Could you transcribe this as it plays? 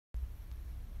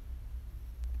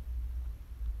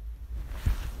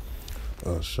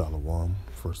Shalom.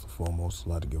 First and foremost, I'd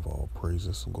like to give all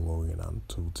praises, glory, and honor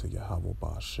to Yahweh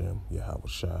Ba'Shem, Yahweh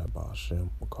Shai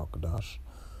Ba'Shem, Makakadash,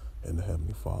 and the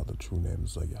Heavenly Father. True name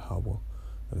is Yahweh,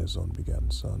 and His only begotten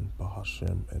Son,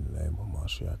 Bahashem, and the name of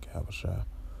Mashiach Yahweh Shai.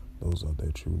 Those are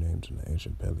their true names in the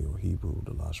ancient Paleo Hebrew,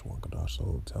 the Lashwan Kadash, the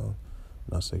whole tongue.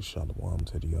 And I say Shalom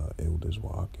to the elders,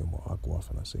 Wa'akim,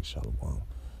 Wa'akwaf, and I say Shalom.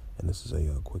 And this is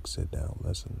a quick sit-down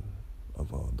lesson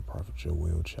of the prophet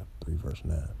Joel, chapter 3, verse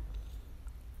 9.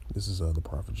 This is the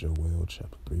prophet Joel,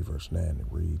 chapter 3, verse 9. It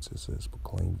reads, it says,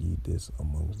 "Proclaim ye this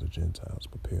amongst the Gentiles,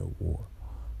 prepare war.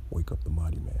 Wake up the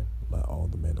mighty man. Let all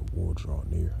the men of war draw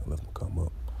near, and let them come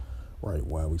up." Right,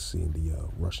 while we seeing the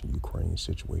Russian-Ukraine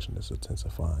situation is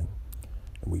intensifying,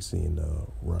 and we seeing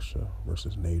Russia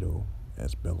versus NATO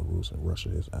as Belarus and Russia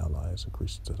as allies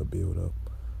increasing to the build-up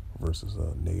versus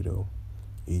NATO,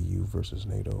 EU versus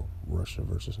NATO, Russia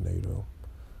versus NATO,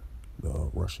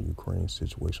 the Russian-Ukraine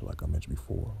situation, like I mentioned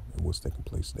before, and what's taking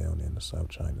place down in the South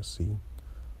China Sea,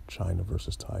 China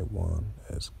versus Taiwan,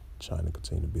 as China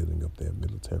continue building up their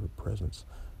military presence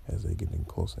as they getting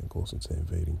closer and closer to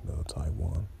invading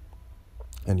Taiwan,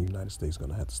 and the United States going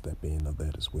to have to step in of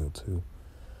that as well too.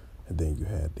 And then you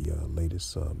had the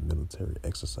latest military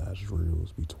exercise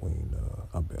drills between,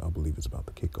 I believe it's about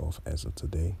to kick off as of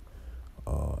today,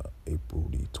 April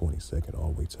the 22nd,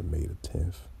 all the way to May the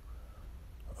 10th.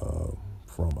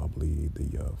 From, I believe,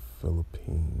 the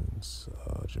Philippines,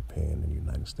 Japan, and the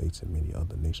United States, and many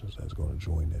other nations that's going to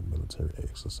join that military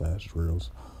exercise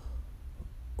drills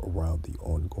around the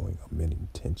ongoing amending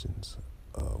tensions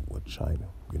with China,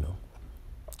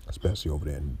 especially over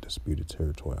there in disputed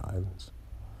territorial islands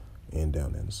and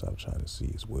down there in the South China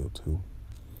Sea as well, too.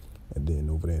 And then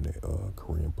over there in the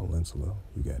Korean Peninsula,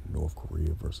 you got North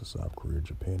Korea versus South Korea,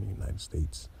 Japan, and the United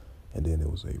States. And then there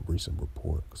was a recent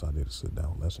report, because I did a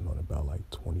sit-down lesson on it about like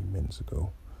 20 minutes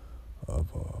ago, of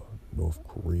North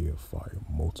Korea fired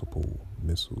multiple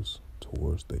missiles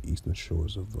towards the eastern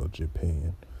shores of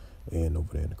Japan and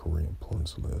over there in the Korean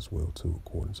Peninsula as well, too,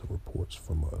 according to reports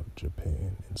from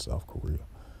Japan and South Korea,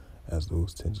 as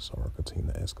those tensions are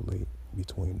continuing to escalate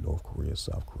between North Korea,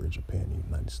 South Korea, Japan, and the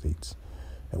United States,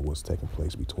 and what's taking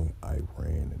place between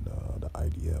Iran and the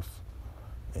IDF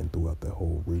and throughout the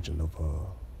whole region of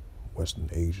Western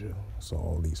Asia. So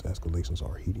all these escalations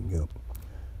are heating up,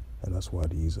 and that's why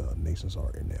these nations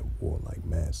are in that warlike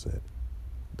mindset.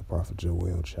 The prophet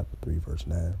Joel, chapter 3, verse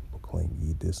 9, "Proclaim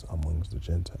ye this amongst the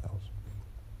Gentiles.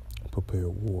 Prepare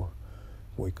war.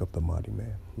 Wake up the mighty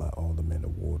man. Let all the men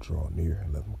of war draw near,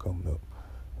 and let them come up."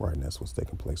 Right, and that's what's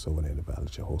taking place over there in the Valley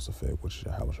of Jehoshaphat, which is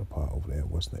Yahushua over there in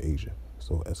Western Asia.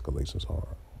 So escalations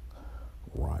are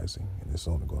rising, and it's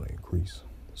only going to increase.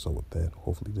 So with that,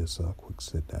 hopefully this quick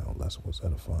sit-down lesson was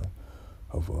edifying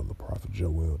of the prophet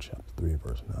Joel, chapter 3,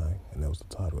 verse 9, and that was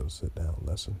the title of the sit-down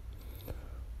lesson.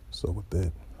 So with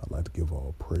that, I'd like to give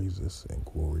all praises and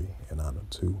glory and honor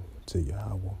to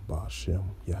Yahweh Ba'Shem,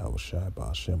 Yahweh Shai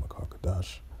Ba'Shem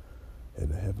Akakadash, and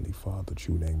the Heavenly Father.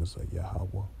 True name is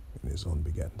Yahweh, and His only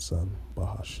begotten Son,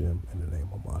 Bahashem, in the name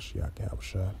of Mashiach Yahweh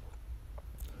Shai.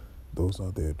 Those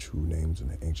are their true names in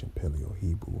the ancient Paleo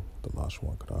Hebrew, the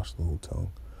Lashwan Kadash, the whole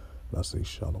tongue. And I say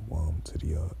Shalom to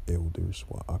the elders,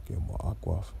 Wa'akim,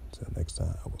 Wa'akwaf. Until next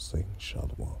time, I will say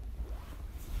Shalom.